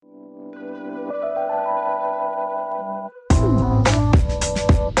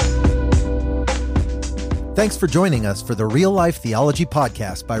Thanks for joining us for the Real Life Theology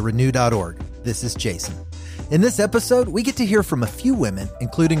Podcast by Renew.org. This is Jason. In this episode, we get to hear from a few women,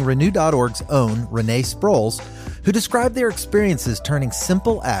 including Renew.org's own Renee Sproles, who describe their experiences turning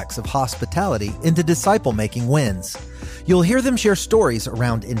simple acts of hospitality into disciple-making wins. You'll hear them share stories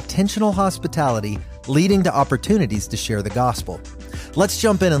around intentional hospitality leading to opportunities to share the gospel. Let's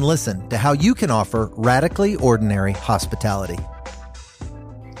jump in and listen to how you can offer radically ordinary hospitality.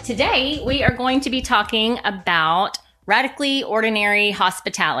 Today, we are going to be talking about radically ordinary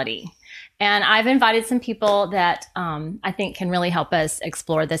hospitality. And I've invited some people that I think can really help us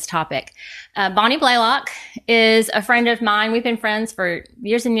explore this topic. Bonnie Blaylock is a friend of mine. We've been friends for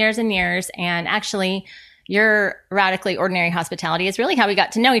years and years and years. And actually, your radically ordinary hospitality is really how we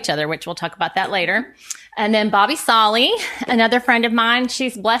got to know each other, which we'll talk about that later. And then Bobby Solly, another friend of mine.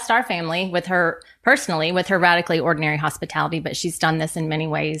 She's blessed our family with her radically ordinary hospitality, but she's done this in many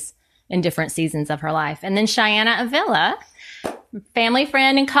ways in different seasons of her life. And then Cheyenne Avila, family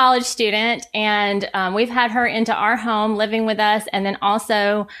friend and college student, and we've had her into our home living with us. And then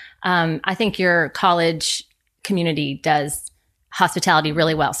also, I think your college community does hospitality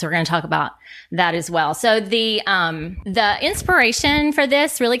really well. So we're going to talk about that as well. So the inspiration for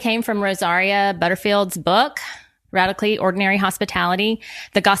this really came from Rosaria Butterfield's book, Radically Ordinary Hospitality.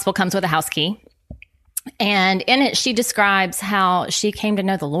 The Gospel Comes with a House Key. And in it, she describes how she came to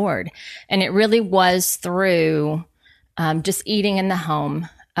know the Lord. And it really was through just eating in the home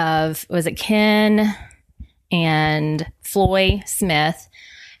of, was it Ken and Floy Smith,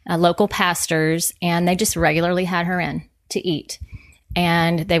 local pastors, and they just regularly had her in to eat.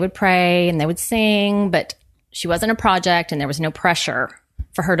 And they would pray and they would sing, but she wasn't a project and there was no pressure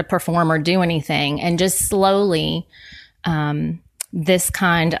for her to perform or do anything. And just slowly, this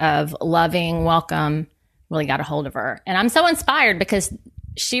kind of loving welcome really got a hold of her. And I'm so inspired because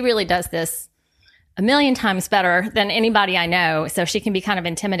she really does this a million times better than anybody I know. So she can be kind of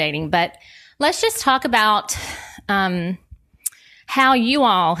intimidating. But let's just talk about how you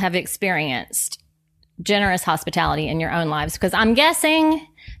all have experienced generous hospitality in your own lives. Because I'm guessing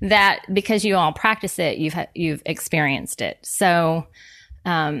that because you all practice it, you've experienced it. So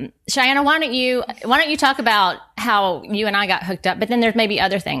Cheyenne, why don't you talk about how you and I got hooked up? But then there's maybe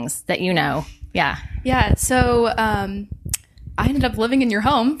other things that you know. Yeah. So I ended up living in your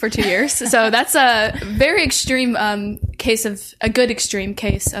home for 2 years. So that's a very extreme good extreme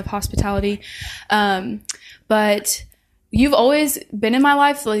case of hospitality. But you've always been in my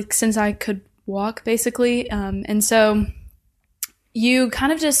life, like since I could walk, basically. And so you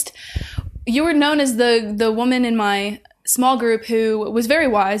kind of you were known as the woman in my small group who was very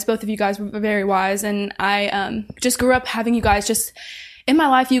wise. Both of you guys were very wise. And I just grew up having you guys just in my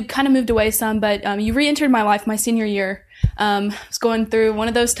life. You kind of moved away some, but you re-entered my life my senior year. I was going through one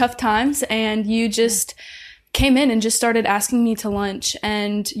of those tough times, and you just came in and just started asking me to lunch.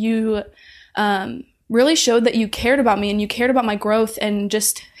 And you really showed that you cared about me and you cared about my growth and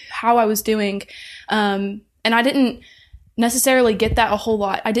just how I was doing. And I didn't necessarily get that a whole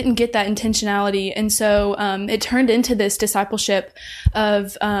lot. I didn't get that intentionality. And so it turned into this discipleship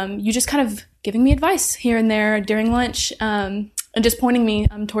of you just kind of giving me advice here and there during lunch and just pointing me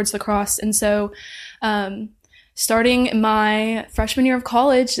towards the cross. And so starting my freshman year of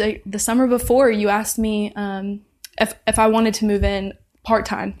college, the summer before, you asked me if I wanted to move in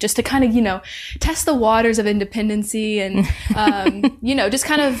part-time, just to kind of, test the waters of independency and, just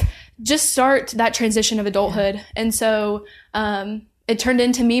kind of just start that transition of adulthood. And so it turned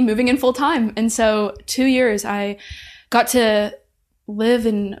into me moving in full-time. And so 2 years, I got to live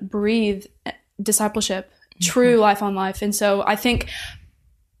and breathe discipleship, true life on life. And so I think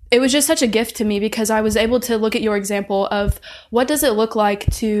it was just such a gift to me because I was able to look at your example of what does it look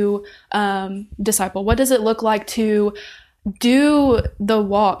like to disciple? What does it look like to do the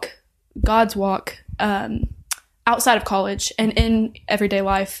walk, God's walk, outside of college and in everyday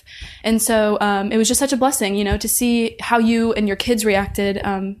life? And so it was just such a blessing, to see how you and your kids reacted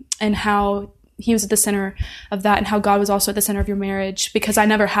and how he was at the center of that and how God was also at the center of your marriage, because I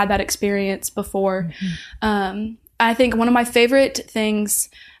never had that experience before. Mm-hmm. I think one of my favorite things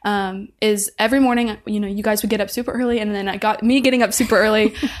is every morning, you guys would get up super early, and then I got me getting up super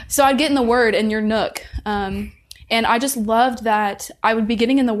early. So I'd get in the Word in your nook. And I just loved that I would be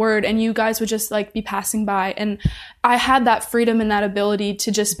getting in the Word and you guys would just be passing by. And I had that freedom and that ability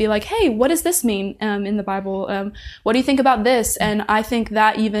to just be like, hey, what does this mean in the Bible? What do you think about this? And I think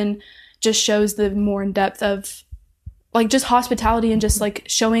that even just shows the more in depth of just hospitality and just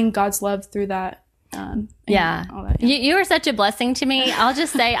showing God's love through that. Yeah. all that, You are such a blessing to me. I'll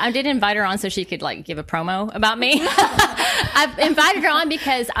just say I did invite her on so she could like give a promo about me. I've invited her on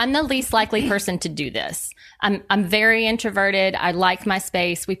because I'm the least likely person to do this. I'm very introverted. I like my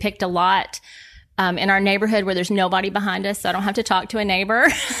space. We picked a lot in our neighborhood where there's nobody behind us, so I don't have to talk to a neighbor.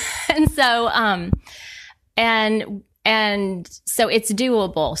 And so and so it's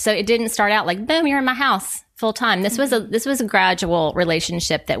doable. So it didn't start out like, boom, you're in my house full time. This was a gradual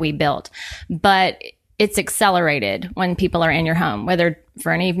relationship that we built, but it's accelerated when people are in your home, whether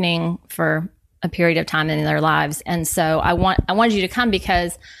for an evening, for a period of time in their lives. And so I wanted you to come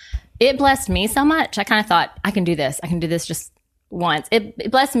because it blessed me so much. I kind of thought I can do this just once.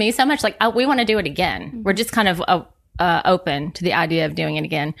 It blessed me so much. Like we want to do it again. We're just kind of open to the idea of doing it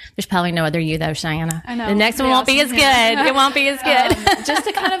again. There's probably no other you though, Cheyenne. I know. The next one won't be as good. It won't be as good. Just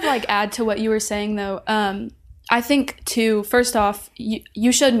to kind of like add to what you were saying though, I think too, first off,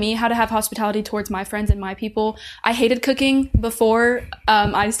 you showed me how to have hospitality towards my friends and my people. I hated cooking before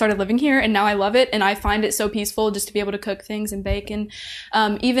I started living here, and now I love it, and I find it so peaceful just to be able to cook things and bake. And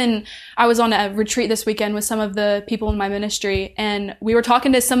even I was on a retreat this weekend with some of the people in my ministry, and we were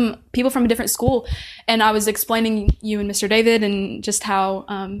talking to some people from a different school, and I was explaining you and Mr. David and just how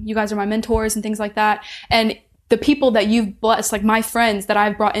you guys are my mentors and things like that. And the people that you've blessed, like my friends that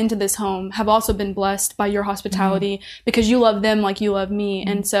I've brought into this home, have also been blessed by your hospitality because you love them like you love me.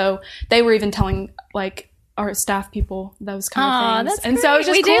 And so they were even telling like our staff people those kind of things. That's and great. so it's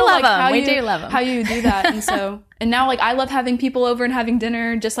just we cool, do love like, them. We do love them. how you do that. And so, and now like I love having people over and having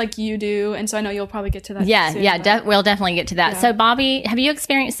dinner just like you do. And so I know you'll probably get to that. Yeah, soon, yeah, we'll definitely get to that. Yeah. So Bobby, have you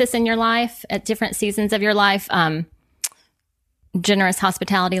experienced this in your life at different seasons of your life? Generous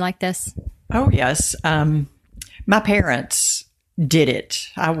hospitality like this? Oh, yes. My parents did it.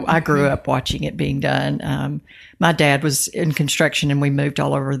 I grew up watching it being done. My dad was in construction and we moved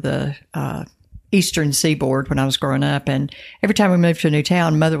all over the eastern seaboard when I was growing up. And every time we moved to a new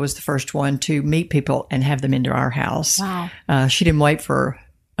town, Mother was the first one to meet people and have them into our house. Wow. She didn't wait for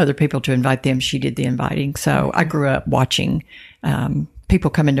other people to invite them. She did the inviting. So I grew up watching people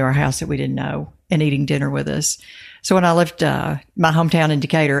come into our house that we didn't know and eating dinner with us. So when I left my hometown in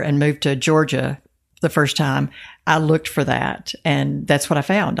Decatur and moved to Georgia the first time, I looked for that, and that's what I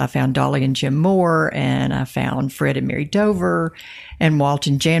found. I found Dolly and Jim Moore, and I found Fred and Mary Dover, and Walt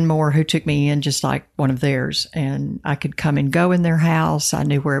and Jan Moore, who took me in just like one of theirs, and I could come and go in their house. I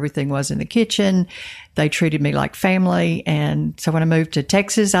knew where everything was in the kitchen. They treated me like family, and so when I moved to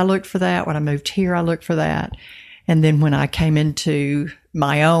Texas, I looked for that. When I moved here, I looked for that. And then when I came into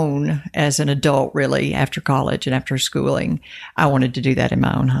my own as an adult, really, after college and after schooling, I wanted to do that in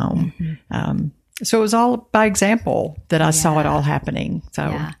my own home. Mm-hmm. So it was all by example that I saw it all happening. So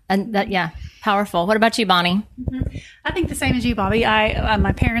yeah, and that powerful. What about you, Bonnie? Mm-hmm. I think the same as you, Bobby.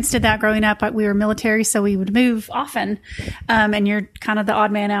 My parents did that growing up. We were military, so we would move often, and you're kind of the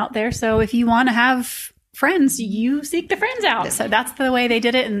odd man out there. So if you want to have friends, you seek the friends out. So that's the way they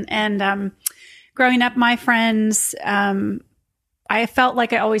did it. And growing up, my friends, I felt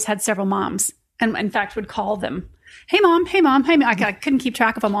like I always had several moms, and in fact would call them. Hey mom, hey mom, hey mom. I couldn't keep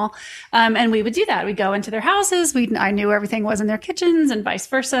track of them all. And we would do that. We'd go into their houses. I knew everything was in their kitchens and vice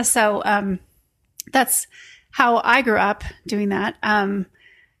versa. So that's how I grew up doing that.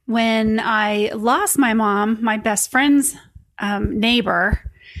 When I lost my mom, my best friend's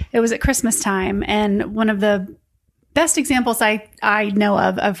neighbor, it was at Christmas time. And one of the best examples I know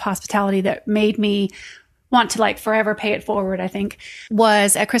of hospitality that made me want to like forever pay it forward, I think,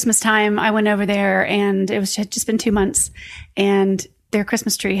 was at Christmas time. I went over there and it had just been 2 months and their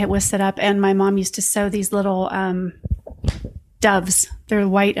Christmas tree was set up, and my mom used to sew these little doves. They're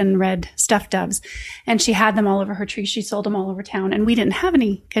white and red stuffed doves. And she had them all over her tree. She sold them all over town, and we didn't have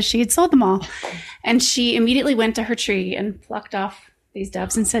any because she had sold them all. And she immediately went to her tree and plucked off these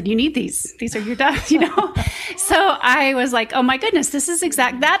doves and said, "You need these. These are your doves," So I was like, oh my goodness,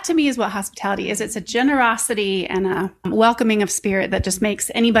 that to me is what hospitality is. It's a generosity and a welcoming of spirit that just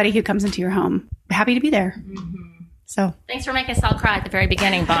makes anybody who comes into your home happy to be there. Mm-hmm. So thanks for making us all cry at the very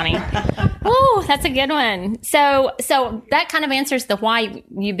beginning, Bonnie. Oh, that's a good one. So that kind of answers the why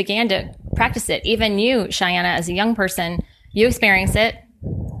you began to practice it. Even you, Cheyenne, as a young person, you experience it.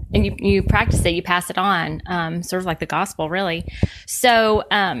 And you practice it, you pass it on, sort of like the gospel, really. So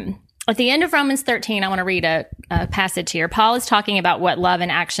at the end of Romans 13, I want to read a passage here. Paul is talking about what love in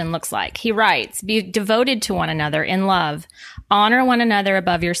action looks like. He writes, "Be devoted to one another in love. Honor one another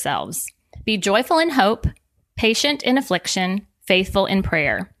above yourselves. Be joyful in hope, patient in affliction, faithful in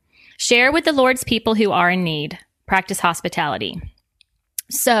prayer. Share with the Lord's people who are in need. Practice hospitality."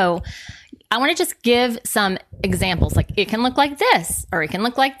 So I want to just give some examples. Like it can look like this, or it can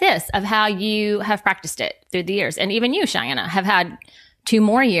look like this, of how you have practiced it through the years. And even you, Cheyenne, have had 2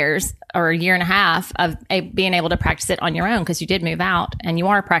 more years or a year and a half of being able to practice it on your own, because you did move out and you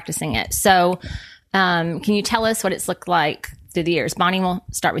are practicing it. So can you tell us what it's looked like through the years? Bonnie, we'll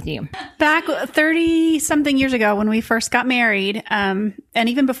start with you. Back 30 something years ago when we first got married, and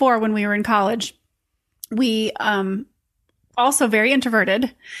even before when we were in college, we also very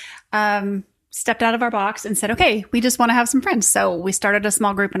introverted, stepped out of our box and said, okay, we just want to have some friends. So we started a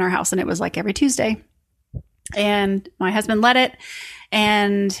small group in our house, and it was like every Tuesday. And my husband led it.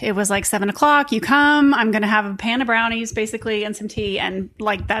 And it was like 7:00. You come, I'm going to have a pan of brownies basically and some tea. And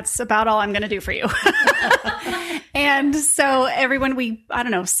like, that's about all I'm going to do for you. And so everyone, I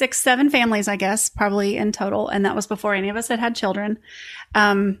don't know, 6, 7 families, I guess, probably in total. And that was before any of us had children.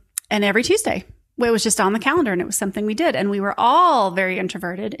 And every Tuesday, it was just on the calendar, and it was something we did. And we were all very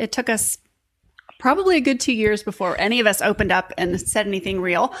introverted. It took us probably a good 2 years before any of us opened up and said anything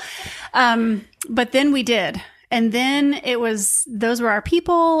real. But then we did. And then those were our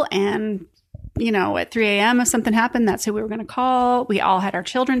people. And, at 3 a.m., if something happened, that's who we were going to call. We all had our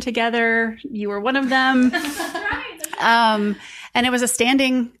children together. You were one of them. And it was a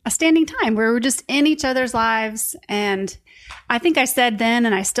standing time where we were just in each other's lives. And I think I said then,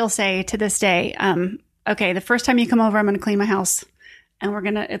 and I still say to this day, okay, the first time you come over, I'm going to clean my house, and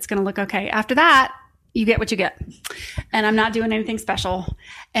it's going to look okay. After that, you get what you get. And I'm not doing anything special,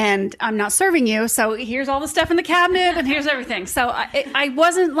 and I'm not serving you. So here's all the stuff in the cabinet, and here's everything. So I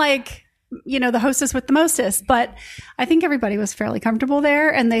wasn't like, the hostess with the mostest, but I think everybody was fairly comfortable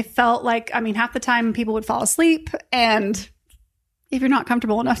there, and they felt like, half the time people would fall asleep, and if you're not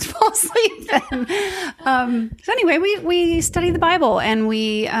comfortable enough to fall asleep, then, so anyway, we studied the Bible, and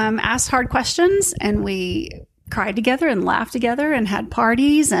we, asked hard questions, and we cried together and laughed together and had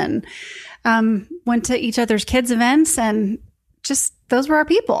parties and, went to each other's kids' events, and just those were our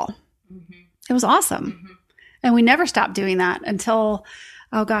people. Mm-hmm. It was awesome. Mm-hmm. And we never stopped doing that until,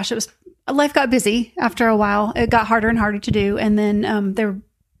 life got busy after a while. It got harder and harder to do. And then there were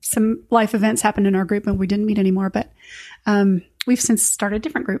some life events happened in our group, and we didn't meet anymore. But we've since started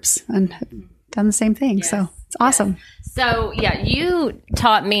different groups and done the same thing. Yes. So it's awesome. Yes. So you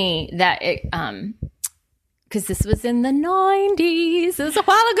taught me that it, because this was in the 90s, this was a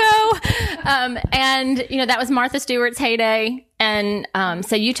while ago. And, that was Martha Stewart's heyday. And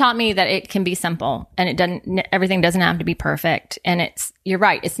so you taught me that it can be simple, and everything doesn't have to be perfect. And you're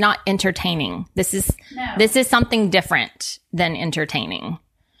right, it's not entertaining. This is something different than entertaining.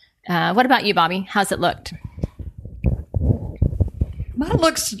 What about you, Bobby? How's it looked? Mine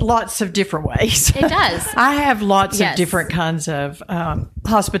looks lots of different ways. It does. I have lots of different kinds of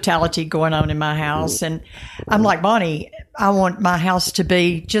hospitality going on in my house. And I'm like Bonnie, I want my house to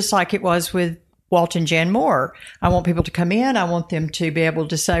be just like it was with Walt and Jan Moore. I want people to come in. I want them to be able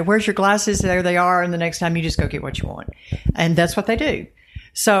to say, where's your glasses? There they are. And the next time you just go get what you want. And that's what they do.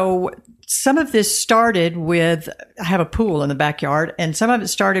 So some of this started with, I have a pool in the backyard, and some of it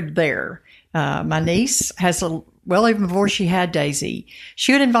started there. My niece has even before she had Daisy,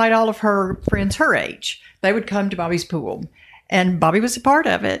 she would invite all of her friends her age. They would come to Bobby's pool, and Bobby was a part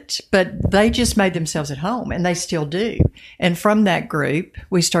of it, but they just made themselves at home, and they still do. And from that group,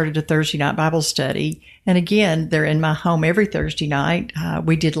 we started a Thursday night Bible study. And again, they're in my home every Thursday night.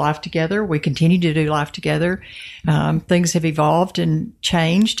 We did life together. We continue to do life together. Things have evolved and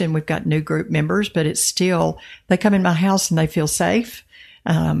changed, and we've got new group members, but it's still, they come in my house and they feel safe.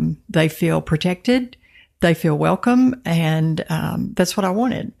 They feel protected. They feel welcome, and that's what I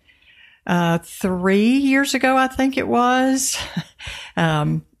wanted. 3 years ago, I think it was,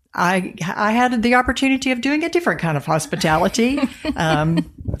 I had the opportunity of doing a different kind of hospitality.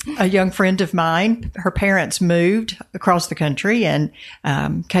 A young friend of mine, her parents moved across the country, and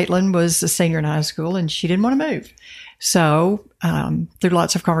Caitlin was a senior in high school, and she didn't want to move. So through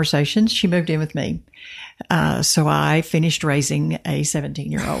lots of conversations, she moved in with me. So I finished raising a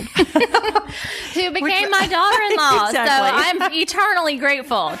 17-year-old. Who became my daughter-in-law. Exactly. So I'm eternally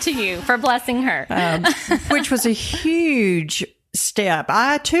grateful to you for blessing her. Which was a huge step.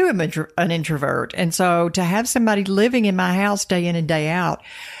 I, too, am an introvert. And so to have somebody living in my house day in and day out,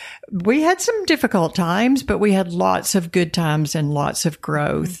 we had some difficult times, but we had lots of good times and lots of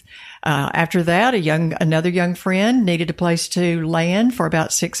growth. After that, another young friend needed a place to land for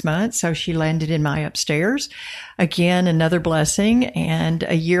about 6 months. So she landed in my upstairs. Again, another blessing. And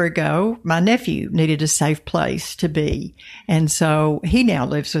a year ago, my nephew needed a safe place to be. And so he now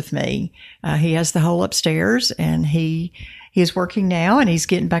lives with me. He has the whole upstairs, and he He's working now and he's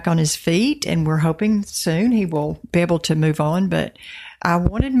getting back on his feet, and we're hoping soon he will be able to move on. But I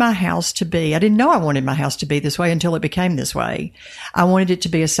wanted my house to be, I didn't know I wanted my house to be this way until it became this way. I wanted it to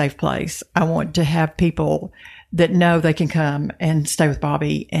be a safe place. I want to have people that know they can come and stay with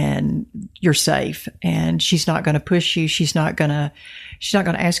Bobby and you're safe. And she's not going to push you. She's not going to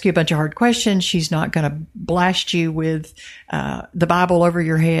ask you a bunch of hard questions. She's not going to blast you with the Bible over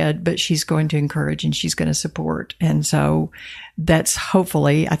your head, but she's going to encourage and she's going to support. And so that's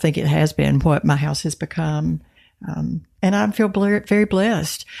hopefully, I think it has been what my house has become. And I feel very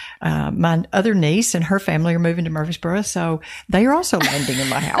blessed. My other niece and her family are moving to Murfreesboro, so they are also landing in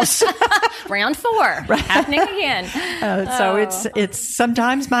my house. Round 4 happening again. So it's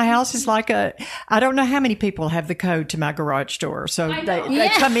sometimes my house is like I don't know how many people have the code to my garage door. So they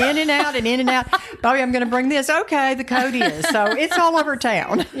come in and out and in and out. Bobby, I'm going to bring this. Okay, the code is. So it's all over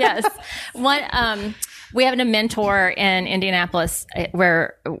town. Yes. We have a mentor in Indianapolis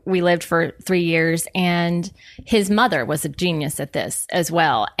where we lived for 3 years, and his mother was a genius at this as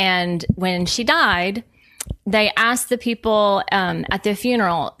well. And when she died, they asked the people at the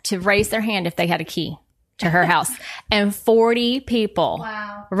funeral to raise their hand if they had a key to her house. And 40 people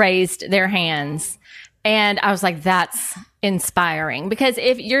raised their hands. And I was like, that's inspiring. Because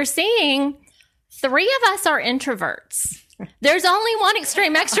if you're seeing 3 of us are introverts. There's only one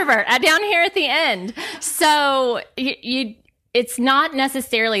extreme extrovert down here at the end. So it's not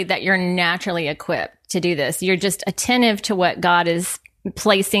necessarily that you're naturally equipped to do this. You're just attentive to what God is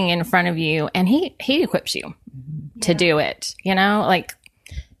placing in front of you, and he equips you to do it. Like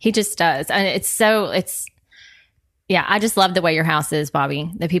he just does. And I just love the way your house is,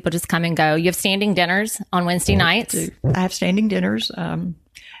 Bobby. The people just come and go. You have standing dinners on Wednesday nights. I have standing dinners. And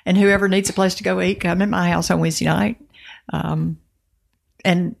whoever needs a place to go eat, come in my house on Wednesday night.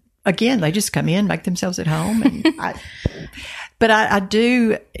 And again, they just come in, make themselves at home. And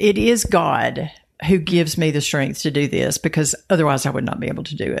it is God who gives me the strength to do this, because otherwise I would not be able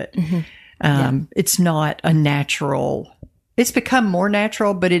to do it. Mm-hmm. It's not a natural, it's become more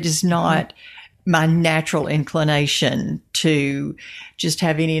natural, but it is not my natural inclination to just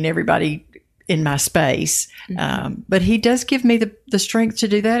have any and everybody in my space. Mm-hmm. But he does give me the strength to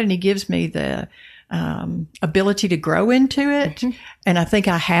do that. And he gives me the ability to grow into it. Mm-hmm. And I think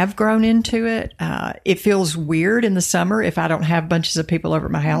I have grown into it. It feels weird in the summer if I don't have bunches of people over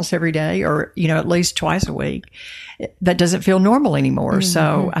at my house every day, or, at least twice a week. That doesn't feel normal anymore. Mm-hmm.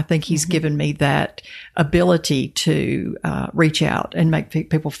 So I think he's given me that ability to reach out and make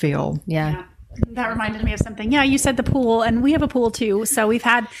people feel. Yeah. That reminded me of something. Yeah, you said the pool, and we have a pool too. So we've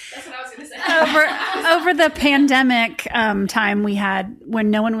had, that's what I was going to say. over the pandemic time we had when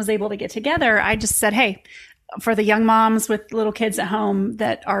no one was able to get together, I just said, hey, for the young moms with little kids at home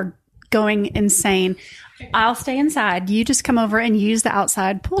that are going insane, I'll stay inside. You just come over and use the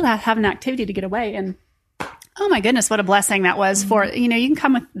outside pool to have an activity to get away. And oh my goodness, what a blessing that was for, you can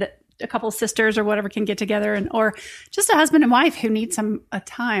come with a couple of sisters or whatever can get together, or just a husband and wife who need a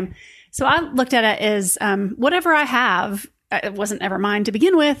time. So I looked at it as whatever I have, it wasn't ever mine to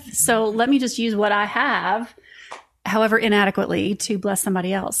begin with. So let me just use what I have, however inadequately, to bless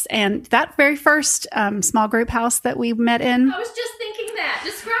somebody else. And that very first small group house that we met in. I was just thinking that.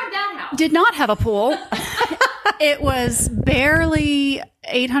 Describe that house. Did not have a pool. It was barely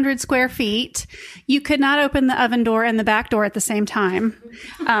 800 square feet. You could not open the oven door and the back door at the same time.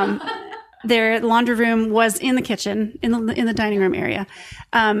 Their laundry room was in the kitchen, in the dining room area.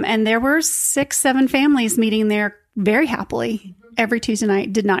 And there were 6-7 families meeting there very happily every Tuesday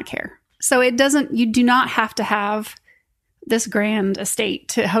night, did not care. So you do not have to have this grand estate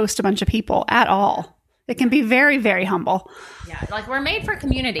to host a bunch of people at all. It can be very, very humble. Yeah, like we're made for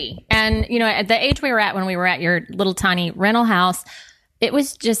community. And, at the age we were at when we were at your little tiny rental house, it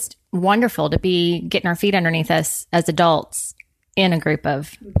was just wonderful to be getting our feet underneath us as adults in a group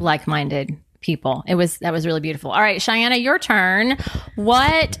of like-minded people. That was really beautiful. All right, Cheyenne, your turn.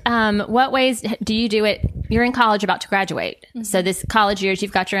 What ways do you do it? You're in college, about to graduate. Mm-hmm. So this college years,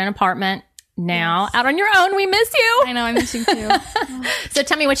 you've got your own apartment now, out on your own. We miss you. I know, I miss you too. So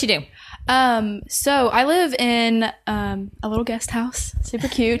tell me what you do. So I live in a little guest house, super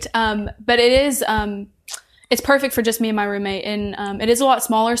cute. But it is it's perfect for just me and my roommate, and it is a lot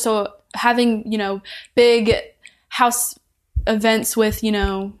smaller. So having big house events with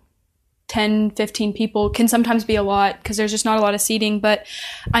 10, 15 people can sometimes be a lot because there's just not a lot of seating. But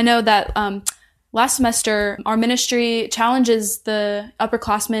I know that last semester our ministry challenges the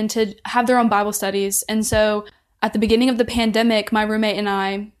upperclassmen to have their own Bible studies. And so at the beginning of the pandemic, my roommate and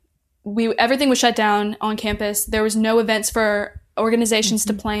I, everything was shut down on campus. There was no events for organizations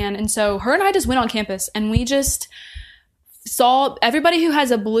to plan. And so her and I just went on campus and we just saw everybody who has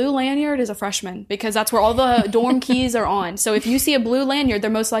a blue lanyard is a freshman, because that's where all the dorm keys are on. So if you see a blue lanyard,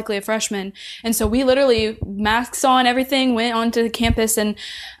 they're most likely a freshman. And so we literally masks on, everything, went onto the campus and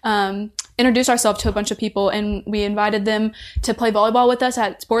introduced ourselves to a bunch of people, and we invited them to play volleyball with us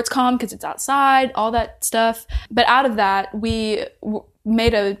at SportsCom because it's outside, all that stuff. But out of that, we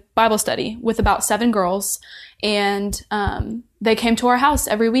made a Bible study with about 7 girls, and they came to our house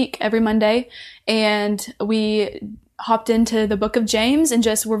every week, every Monday, and we hopped into the book of James and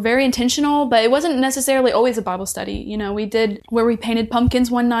just were very intentional, but it wasn't necessarily always a Bible study. You know, we did where we painted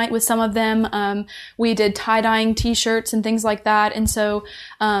pumpkins one night with some of them. We did tie-dyeing t-shirts and things like that. And so,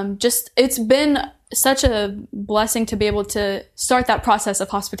 just, it's been such a blessing to be able to start that process of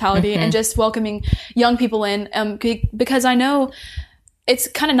hospitality and just welcoming young people in, because I know it's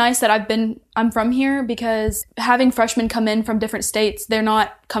kind of nice that I'm from here, because having freshmen come in from different states, they're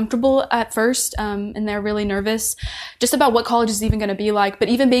not comfortable at first, and they're really nervous just about what college is even going to be like, but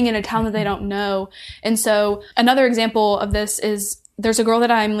even being in a town that they don't know. And so another example of this is there's a girl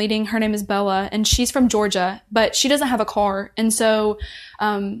that I'm leading. Her name is Bella, and she's from Georgia, but she doesn't have a car. And so,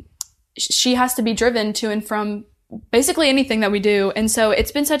 she has to be driven to and from basically anything that we do. And so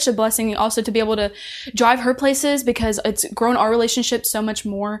it's been such a blessing also to be able to drive her places, because it's grown our relationship so much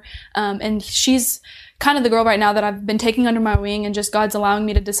more. And she's kind of the girl right now that I've been taking under my wing, and just God's allowing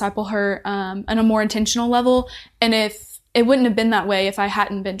me to disciple her on a more intentional level. And if it wouldn't have been that way if I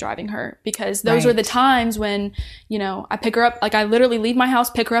hadn't been driving her, because those were the times when, you know, I pick her up, like I literally leave my house,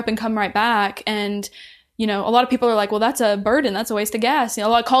 pick her up and come right back. And you know, a lot of people are like, well, that's a burden. That's a waste of gas. You know,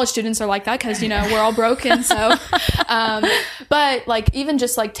 a lot of college students are like that because, you know, we're all broken. So, but like, even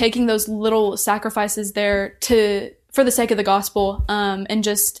just like taking those little sacrifices there for the sake of the gospel, and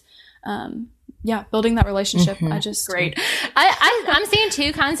just, building that relationship. Great. I'm seeing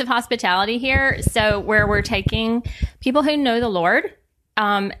 2 kinds of hospitality here. So where we're taking people who know the Lord,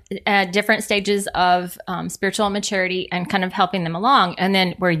 at different stages of spiritual maturity, and kind of helping them along. And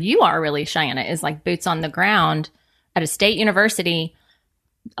then where you are really, Cheyenne, is like boots on the ground at a state university.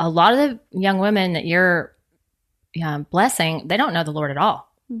 A lot of the young women that you're blessing, they don't know the Lord at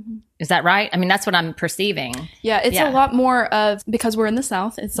all. Is that right? I mean, that's what I'm perceiving. Yeah, it's a lot more of, because we're in the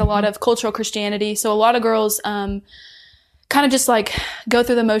South, it's a lot of cultural Christianity. So a lot of girls kind of just like go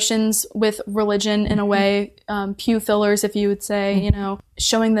through the motions with religion in a way, pew fillers, if you would say, you know,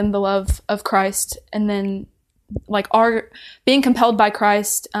 showing them the love of Christ, and then like being compelled by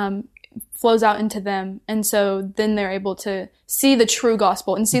Christ flows out into them. And so then they're able to see the true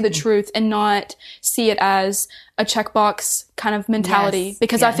gospel and see the truth, and not see it as a checkbox kind of mentality.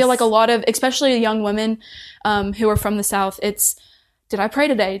 Because I feel like a lot of, especially young women who are from the South, it's, did I pray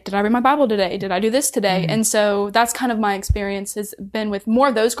today? Did I read my Bible today? Did I do this today? And so that's kind of my experience has been with more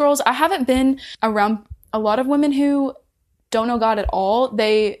of those girls. I haven't been around a lot of women who don't know God at all.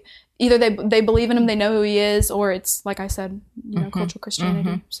 They believe in him, they know who he is, or it's, like I said, you know, cultural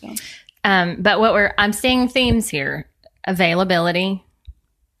Christianity. So, but I'm seeing themes here: availability,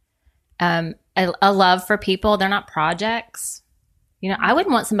 a love for people. They're not projects. You know, I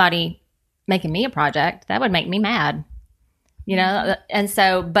wouldn't want somebody making me a project. That would make me mad. You know, and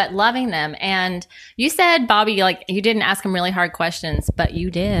so, but loving them. And you said, Bobby, like, you didn't ask them really hard questions, but you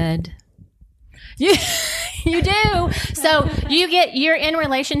did. You do. So you're in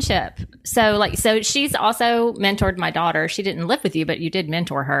relationship. So she's also mentored my daughter. She didn't live with you, but you did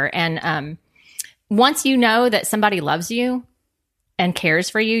mentor her. And once you know that somebody loves you and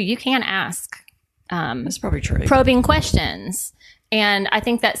cares for you, you can ask. That's probably true. Probing questions. And I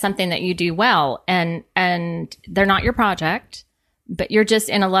think that's something that you do well. And they're not your project, but you're just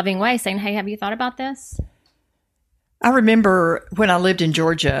in a loving way saying, hey, have you thought about this? I remember when I lived in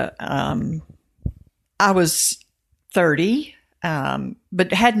Georgia, I was 30,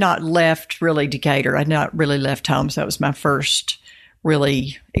 but had not left really Decatur. I'd not really left home. So that was my first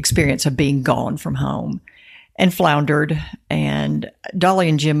really experience of being gone from home, and floundered. And Dolly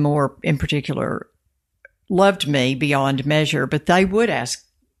and Jim Moore in particular loved me beyond measure, but they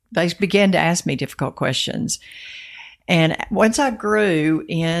began to ask me difficult questions. And once I grew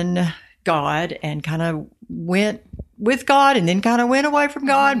in God and kind of went with God, and then kind of went away from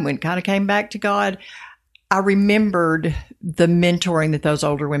God, and kind of came back to God, I remembered the mentoring that those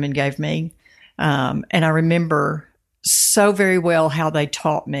older women gave me. And I remember so very well how they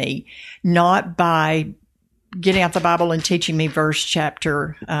taught me, not by getting out the Bible and teaching me verse,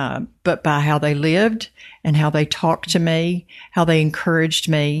 chapter, but by how they lived and how they talked to me, how they encouraged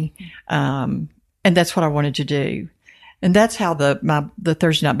me. And that's what I wanted to do. And that's how the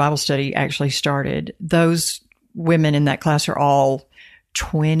Thursday night Bible study actually started. Those women in that class are all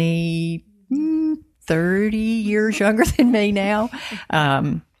 23 30 years younger than me now.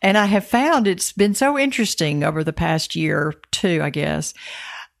 And I have found it's been so interesting over the past year or two, I guess.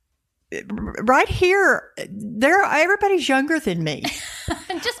 Right here, everybody's younger than me.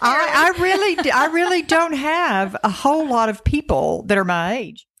 Just I really don't have a whole lot of people that are my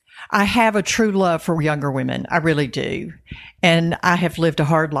age. I have a true love for younger women. I really do. And I have lived a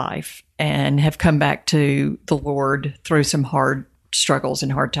hard life and have come back to the Lord through some hard struggles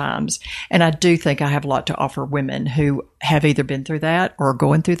and hard times. And I do think I have a lot to offer women who have either been through that or are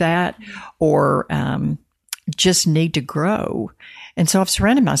going through that or just need to grow. And so I've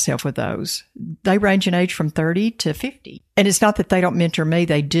surrounded myself with those. They range in age from 30 to 50. And it's not that they don't mentor me,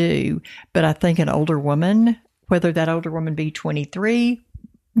 they do. But I think an older woman, whether that older woman be 23,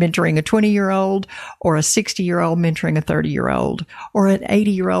 mentoring a 20-year-old, or a 60-year-old mentoring a 30-year-old, or an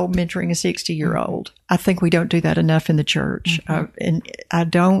 80-year-old mentoring a 60-year-old. I think we don't do that enough in the church. And I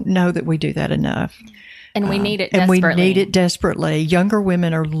don't know that we do that enough. And we need it desperately. And we need it desperately. Younger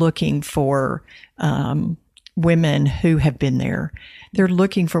women are looking for women who have been there. They're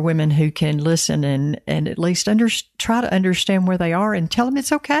looking for women who can listen and at least try to understand where they are and tell them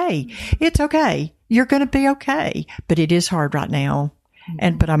it's okay. It's okay. You're going to be okay. But it is hard right now.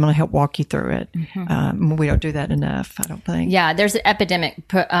 But I'm going to help walk you through it. We don't do that enough, I don't think. Yeah, there's epidemic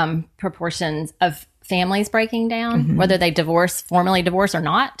proportions of families breaking down, whether they formally divorce or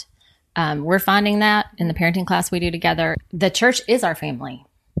not. We're finding that in the parenting class we do together. The church is our family.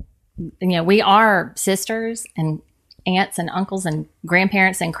 We are sisters and aunts and uncles and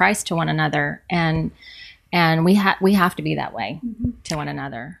grandparents in Christ to one another, and we have to be that way to one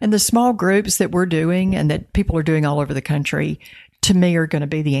another. And the small groups that we're doing and that people are doing all over the country, to me, are going to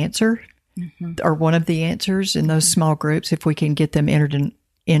be the answer, or one of the answers in those small groups if we can get them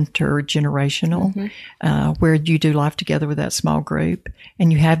intergenerational, where you do life together with that small group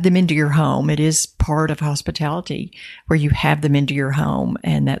and you have them into your home. It is part of hospitality where you have them into your home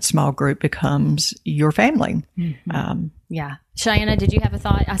and that small group becomes your family. Yeah. Cheyenne, did you have a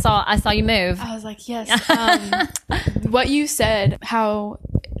thought? I saw you move. I was like, yes. What you said, how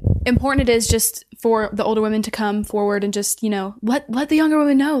important it is just for the older women to come forward and just, let the younger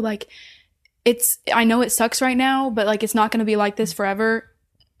women know, like, I know it sucks right now, but like, it's not going to be like this forever.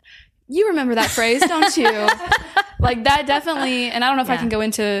 You remember that phrase, don't you? Like that definitely, and I don't know if I can go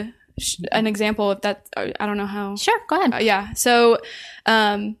into an example if that, I don't know how. Sure, go ahead. Yeah. So,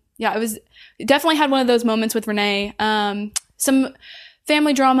 it was definitely had one of those moments with Renee. Some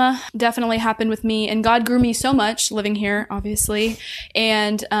family drama definitely happened with me, and God grew me so much living here, obviously.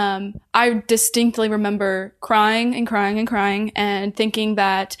 And I distinctly remember crying and crying and crying and thinking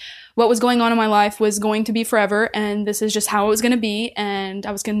that what was going on in my life was going to be forever, and this is just how it was going to be, and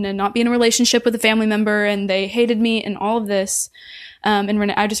I was going to not be in a relationship with a family member, and they hated me and all of this. And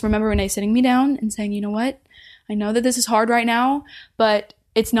Renee, I just remember Renee sitting me down and saying, you know what? I know that this is hard right now, but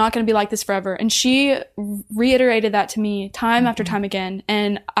it's not going to be like this forever. And she reiterated that to me time after time again.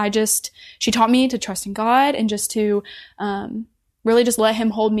 And she taught me to trust in God and just to really just let him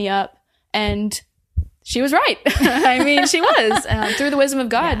hold me up. And she was right. I mean, she was through the wisdom of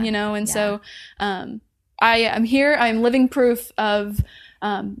God, And so I am here. I'm living proof of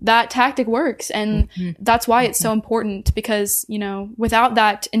that tactic works. And that's why it's so important because, without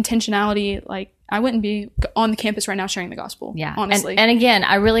that intentionality, like, I wouldn't be on the campus right now sharing the gospel. Yeah. Honestly. And again,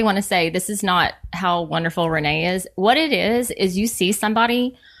 I really want to say this is not how wonderful Renee is. What it is you see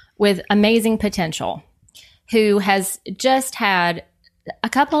somebody with amazing potential who has just had a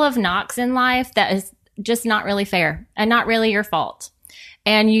couple of knocks in life that is just not really fair and not really your fault.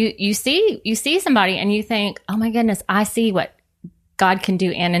 And you see somebody and you think, oh my goodness, I see what God can do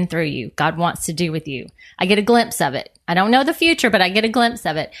in and through you. God wants to do with you. I get a glimpse of it. I don't know the future, but I get a glimpse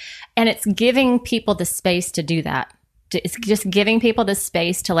of it. And it's giving people the space to do that. It's just giving people the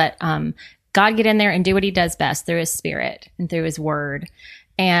space to let God get in there and do what he does best through his spirit and through his word.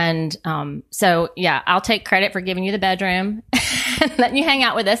 And so, yeah, I'll take credit for giving you the bedroom and letting you hang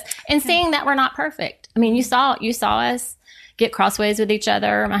out with us and seeing that we're not perfect. I mean, you saw us get crossways with each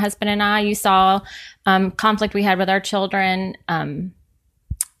other, my husband and I. You saw conflict we had with our children.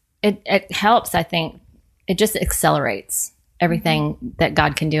 It helps, I think. It just accelerates everything that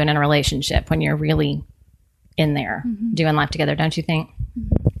God can do in a relationship when you're really in there doing life together, don't you think?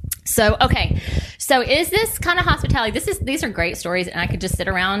 So, okay. So is this kind of hospitality? These are great stories, and I could just sit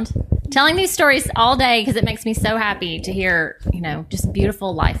around telling these stories all day because it makes me so happy to hear, just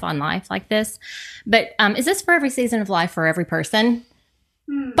beautiful life on life like this. But is this for every season of life for every person?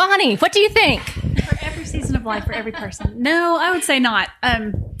 Bonnie, what do you think? For every season of life for every person? No, I would say not.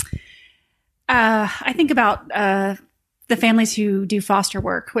 I think about the families who do foster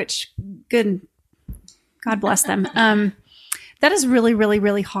work, which good God bless them. That is really, really,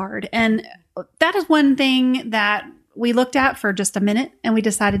 really hard. And that is one thing that we looked at for just a minute, and we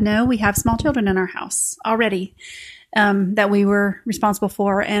decided, no, we have small children in our house already that we were responsible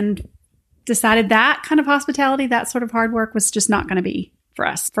for, and decided that kind of hospitality, that sort of hard work was just not going to be for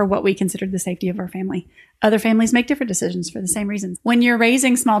us, for what we considered the safety of our family. Other families make different decisions for the same reasons. When you're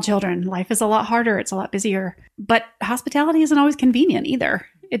raising small children, life is a lot harder. It's a lot busier. But hospitality isn't always convenient either.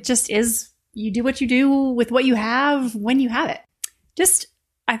 It just is. You do what you do with what you have when you have it. Just,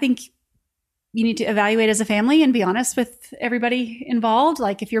 I think you need to evaluate as a family and be honest with everybody involved.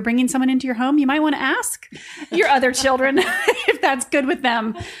 Like, if you're bringing someone into your home, you might want to ask your other children if that's good with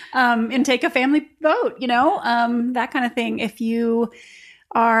them, and take a family vote, that kind of thing. If you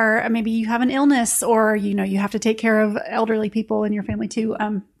are, maybe you have an illness, or, you have to take care of elderly people in your family too.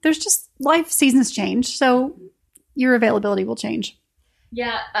 There's just, life seasons change. So your availability will change.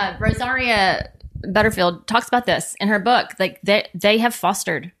 Yeah. Rosaria Butterfield talks about this in her book. Like, they have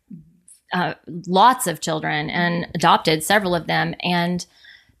fostered lots of children and adopted several of them. And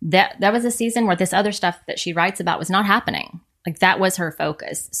that was a season where this other stuff that she writes about was not happening. Like, that was her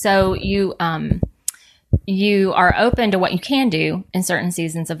focus. So you are open to what you can do in certain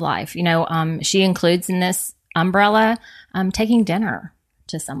seasons of life. She includes in this umbrella, taking dinner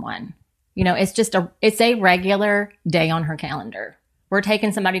to someone. It's just it's a regular day on her calendar. We're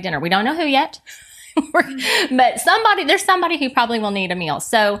taking somebody dinner. We don't know who yet, but there's somebody who probably will need a meal.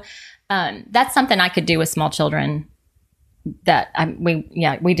 So, that's something I could do with small children. We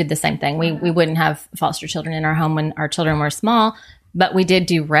did the same thing. We wouldn't have foster children in our home when our children were small, but we did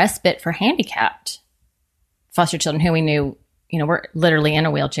do respite for handicapped foster children who we knew, were literally in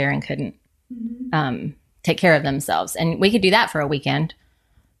a wheelchair and couldn't take care of themselves. And we could do that for a weekend.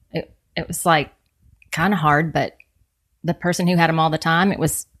 It was like kind of hard, but the person who had them all the time, it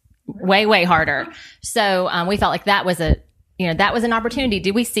was way, way harder. So we felt like that was that was an opportunity.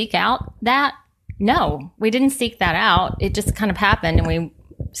 Did we seek out that? No, we didn't seek that out. It just kind of happened, and we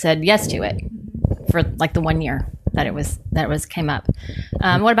said yes to it for like the 1 year that it came up.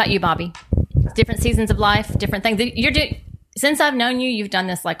 What about you, Bobby? Different seasons of life, different things. Since I've known you, you've done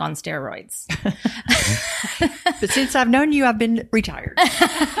this like on steroids. But since I've known you, I've been retired.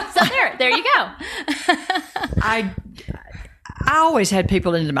 So there you go. I always had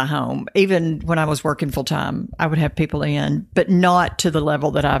people into my home. Even when I was working full time, I would have people in, but not to the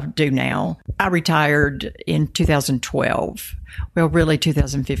level that I do now. I retired in 2012. Well, really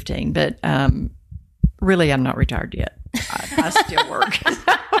 2015, but really I'm not retired yet. I still work.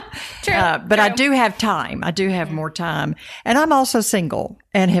 True. But I do have time. I do have more time. And I'm also single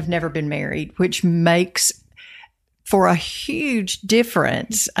and have never been married, which makes for a huge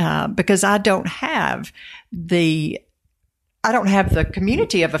difference because I don't have the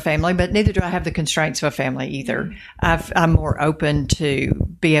community of a family, but neither do I have the constraints of a family either. I'm more open to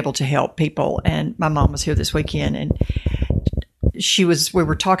be able to help people. And my mom was here this weekend, and we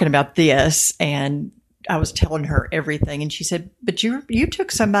were talking about this, and I was telling her everything. And she said, but you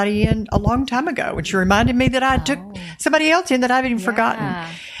took somebody in a long time ago. And she reminded me that I took somebody else in that I've even forgotten.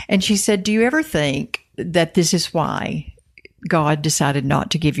 And she said, do you ever think that this is why God decided not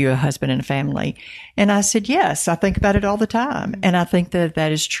to give you a husband and a family? And I said, yes, I think about it all the time. And I think that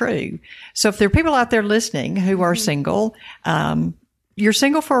is true. So if there are people out there listening who are single, you're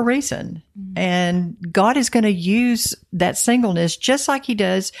single for a reason. And God is going to use that singleness just like he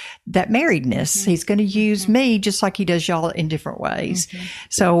does that marriedness. He's going to use me just like he does y'all in different ways.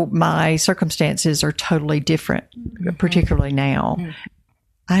 So my circumstances are totally different, particularly now.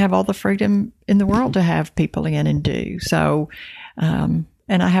 I have all the freedom in the world to have people in and do. So, and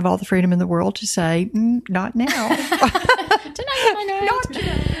I have all the freedom in the world to say, not now.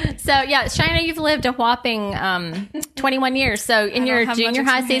 So, yeah, Shina, you've lived a whopping 21 years. So in your junior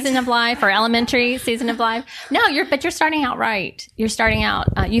high season of life or elementary season of life, but you're starting out right. You're starting out,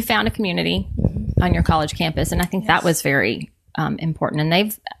 you found a community on your college campus. And I think that was very important.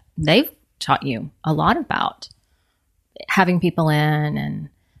 And they've taught you a lot about having people in and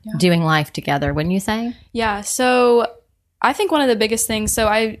doing life together, wouldn't you say? Yeah. So I think one of the biggest things,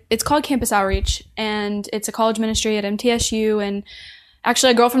 it's called Campus Outreach, and it's a college ministry at MTSU. And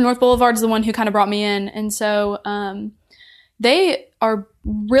actually a girl from North Boulevard is the one who kind of brought me in. And so they are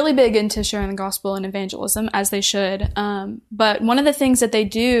really big into sharing the gospel and evangelism, as they should. But one of the things that they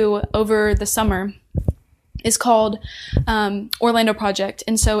do over the summer is called Orlando Project.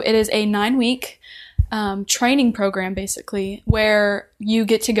 And so it is a 9-week training program, basically, where you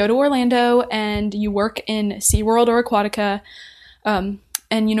get to go to Orlando and you work in SeaWorld or Aquatica and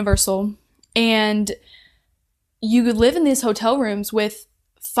Universal. And you live in these hotel rooms with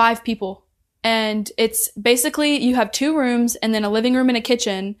 5 people And it's basically you have 2 rooms and then a living room and a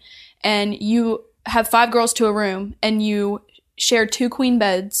kitchen, and you have 5 girls to a room, and you share 2 queen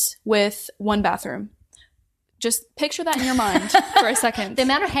beds with 1 bathroom. Just picture that in your mind for a second. The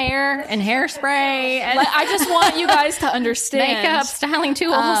amount of hair and hairspray and I just want you guys to understand. makeup, styling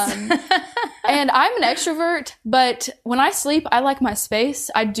tools. And I'm an extrovert, but when I sleep, I like my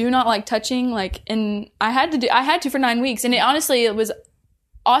space. I do not like touching. And I had to for 9 weeks, and it was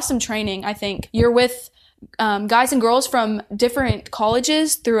awesome training. I think you're with guys and girls from different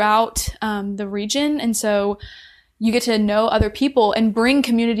colleges throughout the region, and so you get to know other people and bring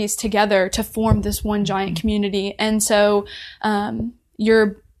communities together to form this one giant community. And so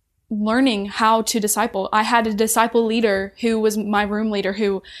you're learning how to disciple. I had a disciple leader who was my room leader,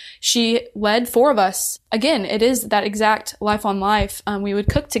 who she led 4 of us. Again, it is that exact life on life. We would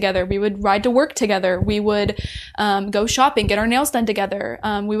cook together. We would ride to work together. We would go shopping, get our nails done together.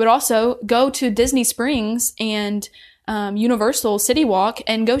 We would also go to Disney Springs and Universal City Walk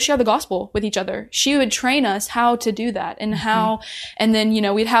and go share the gospel with each other. She would train us how to do that and and then,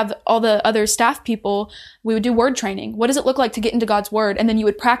 we'd have all the other staff people. We would do word training. What does it look like to get into God's word? And then you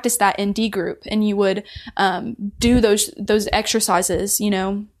would practice that in D group, and you would, do those exercises.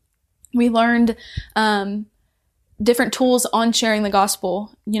 We learned, different tools on sharing the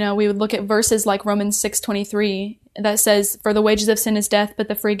gospel. We would look at verses like Romans 6:23 that says, "For the wages of sin is death, but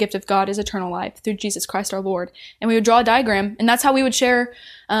the free gift of God is eternal life through Jesus Christ our Lord." And we would draw a diagram, and that's how we would share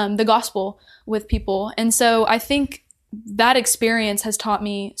the gospel with people. And so I think that experience has taught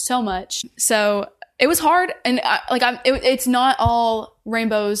me so much. So it was hard, and it's not all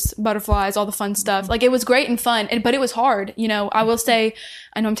rainbows, butterflies, all the fun stuff. It was great and fun, but it was hard. I will say,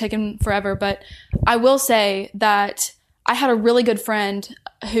 I know I'm taking forever, but I will say that I had a really good friend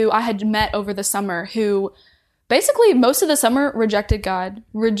who I had met over the summer who basically most of the summer rejected God,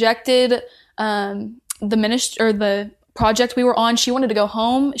 rejected the ministry or the project we were on. She wanted to go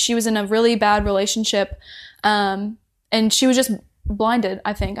home. She was in a really bad relationship, and she was just blinded.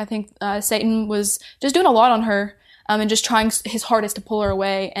 I think Satan was just doing a lot on her, and just trying his hardest to pull her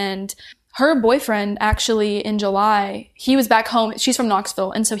away. And her boyfriend, actually, in July, he was back home. She's from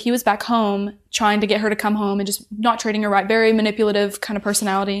Knoxville, and so he was back home trying to get her to come home and just not treating her right. Very manipulative kind of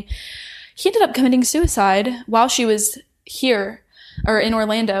personality. He ended up committing suicide while she was here, or in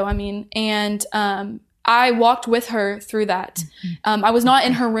Orlando, and I walked with her through that. I was not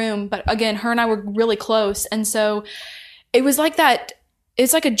in her room, but again, her and I were really close. And so it was like that.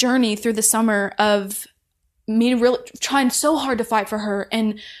 It's like a journey through the summer of me really trying so hard to fight for her.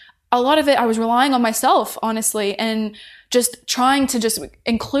 And a lot of it, I was relying on myself, honestly, and just trying to just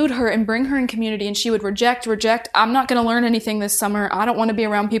include her and bring her in community. And she would reject. I'm not going to learn anything this summer. I don't want to be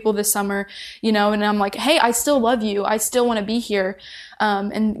around people this summer, and I'm like, hey, I still love you. I still want to be here.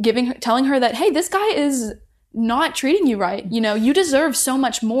 And telling her that, hey, this guy is not treating you right. You deserve so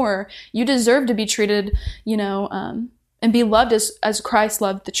much more. You deserve to be treated, and be loved as Christ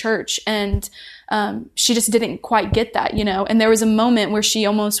loved the church. And she just didn't quite get that, and there was a moment where she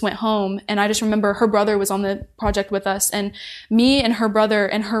almost went home. And I just remember her brother was on the project with us, and me and her brother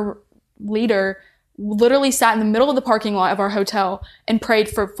and her leader literally sat in the middle of the parking lot of our hotel and prayed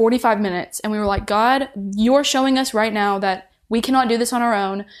for 45 minutes. And we were like, God, you're showing us right now that we cannot do this on our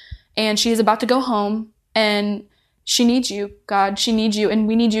own. And she is about to go home, and she needs you, God. She needs you, and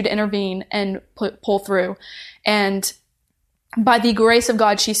we need you to intervene and pull through. And by the grace of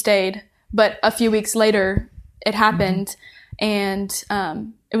God, she stayed. But a few weeks later, it happened. And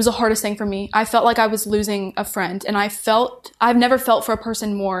it was the hardest thing for me. I felt like I was losing a friend. And I've never felt for a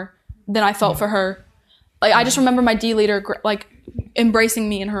person more than I felt for her. I just remember my D leader, embracing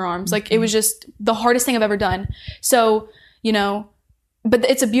me in her arms. It was just the hardest thing I've ever done. So, but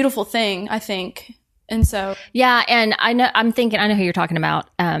it's a beautiful thing, I think. And so. Yeah. And I know who you're talking about.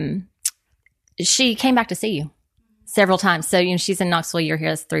 She came back to see you several times. So, she's in Knoxville. You're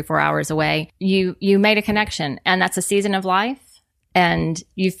here. It's 3-4 hours away. You made a connection, and that's a season of life. And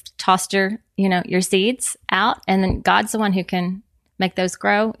you've tossed your seeds out, and then God's the one who can make those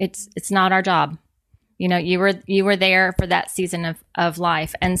grow. It's not our job. You were there for that season of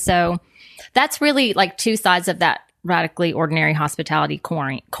life. And so that's really like 2 sides of that radically ordinary hospitality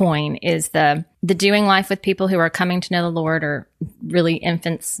coin is the doing life with people who are coming to know the Lord, or really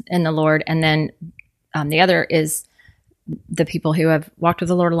infants in the Lord. And then the other is the people who have walked with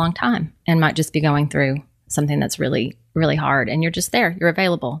the Lord a long time and might just be going through something that's really, really hard. And you're just there. You're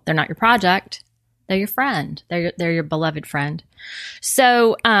available. They're not your project. They're your friend. They're your beloved friend.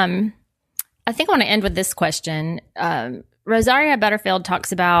 So I think I want to end with this question. Rosaria Butterfield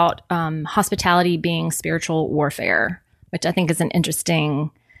talks about hospitality being spiritual warfare, which I think is an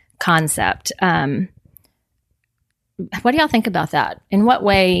interesting concept. What do y'all think about that? In what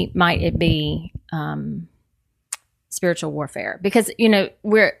way might it be spiritual warfare? Because,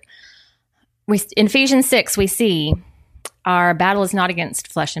 we in Ephesians 6, we see our battle is not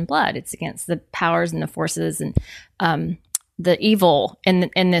against flesh and blood. It's against the powers and the forces and the evil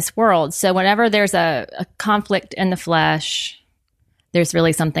in this world. So whenever there's a conflict in the flesh, there's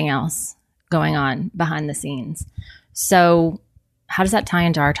really something else going on behind the scenes. So how does that tie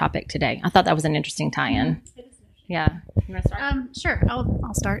into our topic today? I thought that was an interesting tie-in. Yeah. You want to start? Sure.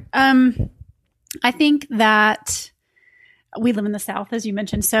 I'll start. I think that we live in the South, as you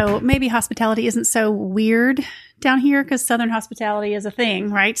mentioned, so maybe hospitality isn't so weird down here because Southern hospitality is a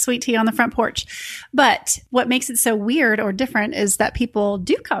thing, right? Sweet tea on the front porch. But what makes it so weird or different is that people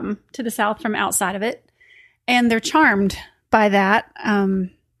do come to the South from outside of it, and they're charmed by that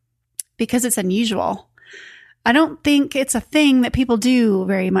because it's unusual. I don't think it's a thing that people do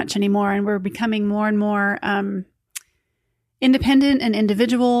very much anymore, and we're becoming more and more independent and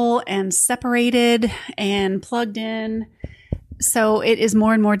individual and separated and plugged in. So it is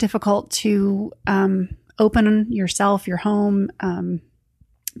more and more difficult to open yourself, your home,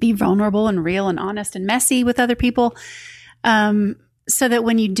 be vulnerable and real and honest and messy with other people, so that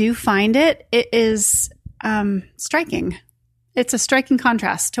when you do find it, it is striking. It's a striking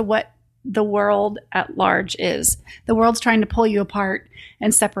contrast to what the world at large is. The world's trying to pull you apart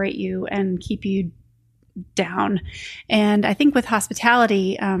and separate you and keep you down. And I think with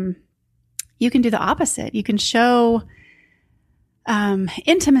hospitality, you can do the opposite. You can show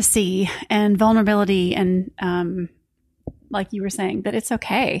intimacy and vulnerability and like you were saying, that it's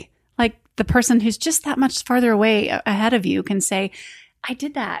okay. Like the person who's just that much farther away ahead of you can say, I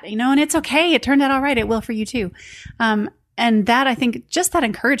did that, and it's okay. It turned out all right. It will for you too. And that, I think, just that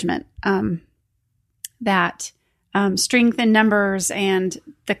encouragement, that strength in numbers and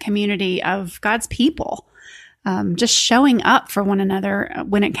the community of God's people, just showing up for one another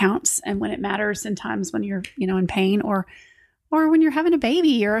when it counts and when it matters, in times when you're, in pain or when you're having a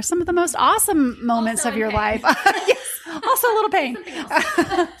baby, or some of the most awesome moments of your life. Yes, also a little pain.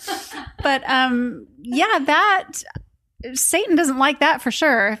 But that Satan doesn't like that for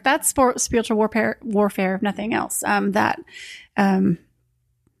sure. If that's spiritual warfare, if nothing else,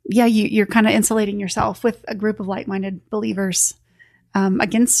 you're kind of insulating yourself with a group of like-minded believers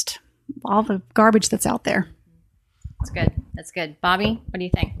against all the garbage that's out there. That's good. Bobby, what do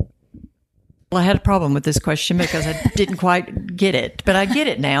you think? Well, I had a problem with this question because I didn't quite get it, but I get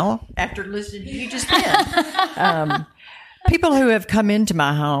it now after listening to you just then. People who have come into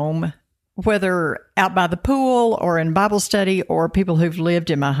my home, whether out by the pool or in Bible study, or people who've lived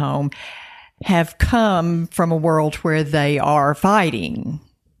in my home, have come from a world where they are fighting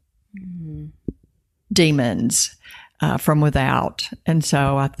demons from without. And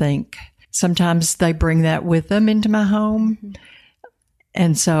so I think sometimes they bring that with them into my home. Mm-hmm.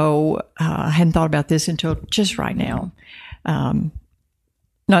 And so I hadn't thought about this until just right now. I don't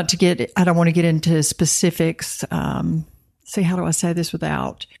want to get into specifics. How do I say this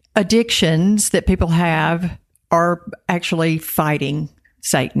without? Addictions that people have are actually fighting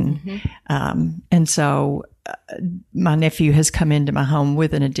Satan. Mm-hmm. And so my nephew has come into my home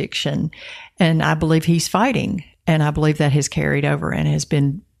with an addiction, and I believe he's fighting. And I believe that has carried over and has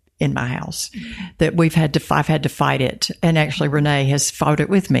been in my house, that I've had to fight it. And actually Renee has fought it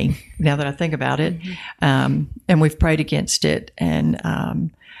with me, now that I think about it. Mm-hmm. And we've prayed against it, and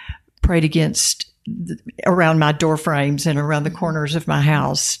prayed against around my door frames and around the corners of my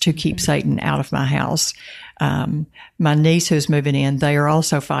house to keep Satan out of my house. My niece who's moving in, they are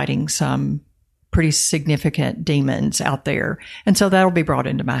also fighting some pretty significant demons out there. And so that'll be brought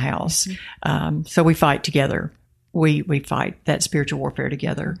into my house. Mm-hmm. So we fight together. We fight that spiritual warfare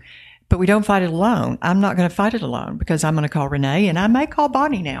together, but we don't fight it alone. I'm not going to fight it alone, because I'm going to call Renee, and I may call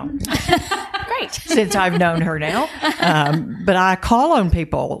Bonnie now. Great. Since I've known her now. But I call on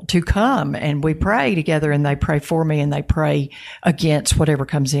people to come, and we pray together, and they pray for me, and they pray against whatever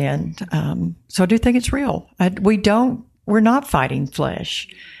comes in. So I do think it's real. We're not fighting flesh.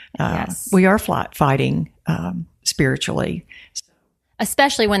 Yes. We are fighting spiritually.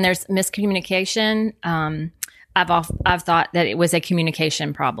 Especially when there's miscommunication. I've thought that it was a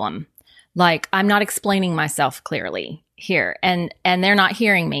communication problem. Like, I'm not explaining myself clearly here, and they're not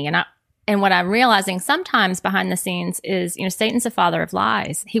hearing me. And what I'm realizing sometimes behind the scenes is, Satan's a father of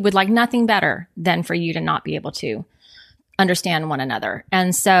lies. He would like nothing better than for you to not be able to understand one another.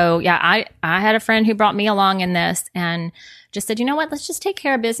 And so, I had a friend who brought me along in this and just said, you know what, let's just take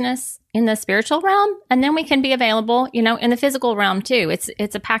care of business in the spiritual realm, and then we can be available, in the physical realm too.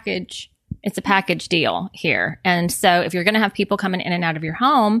 It's a package It's a package deal here. And so if you're going to have people coming in and out of your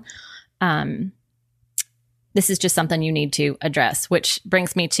home, this is just something you need to address, which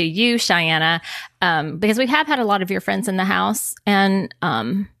brings me to you, Cheyenne, because we have had a lot of your friends in the house and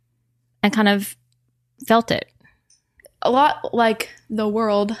kind of felt it. A lot like the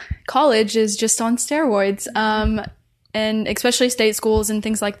world, college is just on steroids, and especially state schools and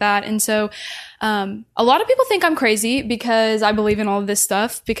things like that. And so a lot of people think I'm crazy because I believe in all of this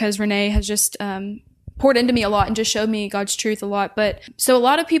stuff, because Renee has just poured into me a lot and just showed me God's truth a lot. But so a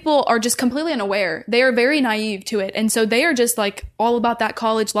lot of people are just completely unaware. They are very naive to it. And so they are just like all about that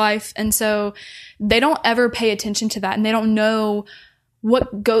college life. And so they don't ever pay attention to that. And they don't know what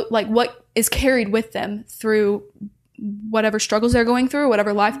is carried with them through whatever struggles they're going through,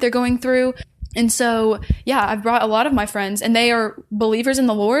 whatever life they're going through. And so, yeah, I've brought a lot of my friends, and they are believers in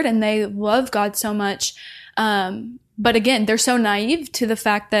the Lord and they love God so much. But again, they're so naive to the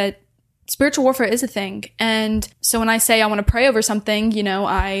fact that spiritual warfare is a thing. And so when I say I want to pray over something,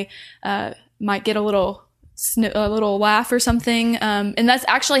 I might get a little laugh or something. And that's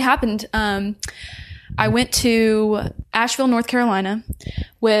actually happened. I went to Asheville, North Carolina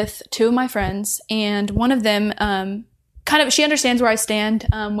with two of my friends, and one of them, she understands where I stand,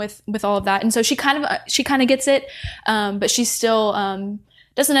 with all of that. And so she kind of gets it. But she still,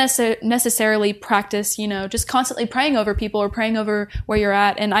 doesn't necessarily practice, just constantly praying over people or praying over where you're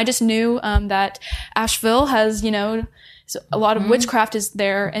at. And I just knew, that Asheville has, a lot of witchcraft is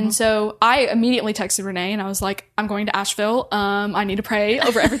there. And so I immediately texted Renee and I was like, I'm going to Asheville. I need to pray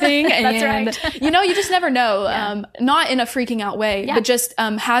over everything. And, That's right. you just never know. Yeah. Not in a freaking out way, but just,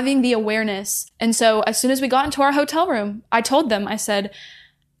 having the awareness. And so as soon as we got into our hotel room, I told them, I said,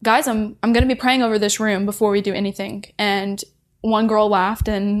 guys, I'm going to be praying over this room before we do anything. And one girl laughed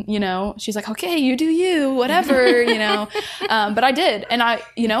and, she's like, okay, you do you, whatever, but I did. And I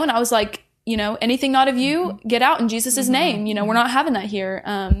was like, anything not of you, get out in Jesus' name. We're not having that here.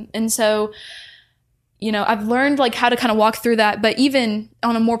 And so, I've learned like how to kind of walk through that, but even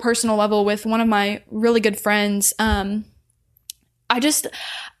on a more personal level with one of my really good friends, I've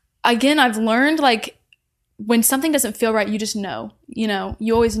learned like when something doesn't feel right, you just know,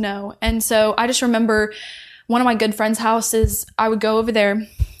 you always know. And so I just remember one of my good friends' houses, I would go over there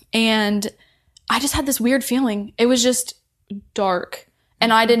and I just had this weird feeling. It was just dark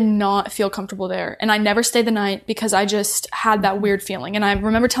and I did not feel comfortable there. And I never stayed the night because I just had that weird feeling. And I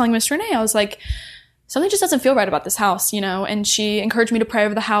remember telling Miss Renee, I was like, something just doesn't feel right about this house, and she encouraged me to pray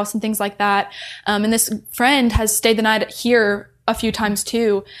over the house and things like that. And this friend has stayed the night here a few times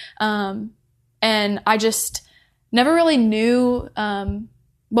too. And I just never really knew,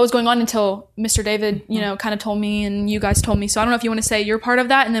 what was going on until Mr. David, kind of told me and you guys told me. So I don't know if you want to say you're part of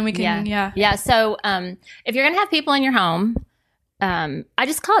that and then we can, Yeah. So, if you're going to have people in your home, I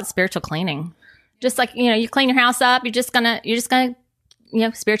just call it spiritual cleaning. Just like, you clean your house up, you're just gonna,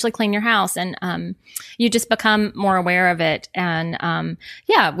 spiritually clean your house and, you just become more aware of it. And,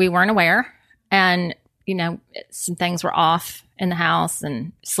 we weren't aware and, some things were off in the house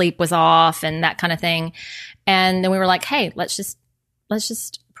and sleep was off and that kind of thing. And then we were like, hey, let's just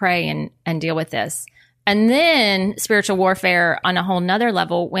pray and deal with this. And then spiritual warfare on a whole nother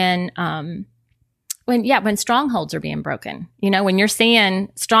level when strongholds are being broken, when you're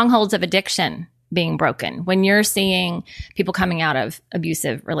seeing strongholds of addiction being broken, when you're seeing people coming out of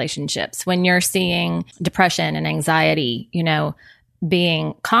abusive relationships, when you're seeing depression and anxiety,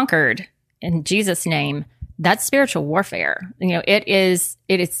 being conquered in Jesus' name, that's spiritual warfare. It is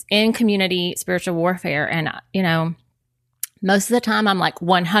in community spiritual warfare. And, most of the time I'm like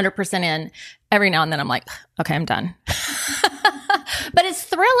 100% in. Every now and then I'm like, okay, I'm done. But it's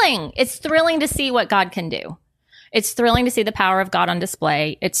thrilling. It's thrilling to see what God can do. It's thrilling to see the power of God on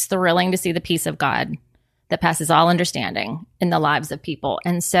display. It's thrilling to see the peace of God that passes all understanding in the lives of people.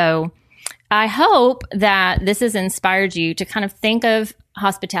 And so I hope that this has inspired you to kind of think of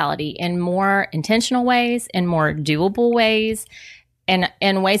hospitality in more intentional ways, in more doable ways, and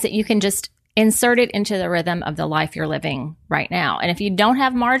in ways that you can just insert it into the rhythm of the life you're living right now. And if you don't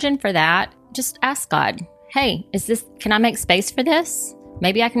have margin for that, just ask God, hey, can I make space for this?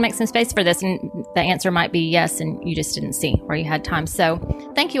 Maybe I can make some space for this. And the answer might be yes, and you just didn't see where you had time. So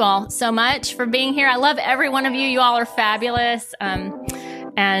thank you all so much for being here. I love every one of you. You all are fabulous.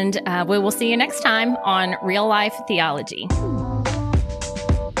 And we will see you next time on Real Life Theology.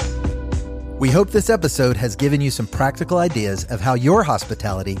 We hope this episode has given you some practical ideas of how your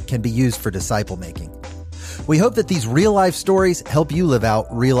hospitality can be used for disciple making. We hope that these real-life stories help you live out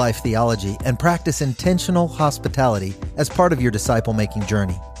real-life theology and practice intentional hospitality as part of your disciple-making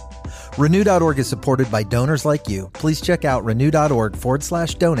journey. Renew.org is supported by donors like you. Please check out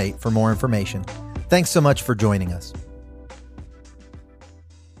renew.org/donate for more information. Thanks so much for joining us.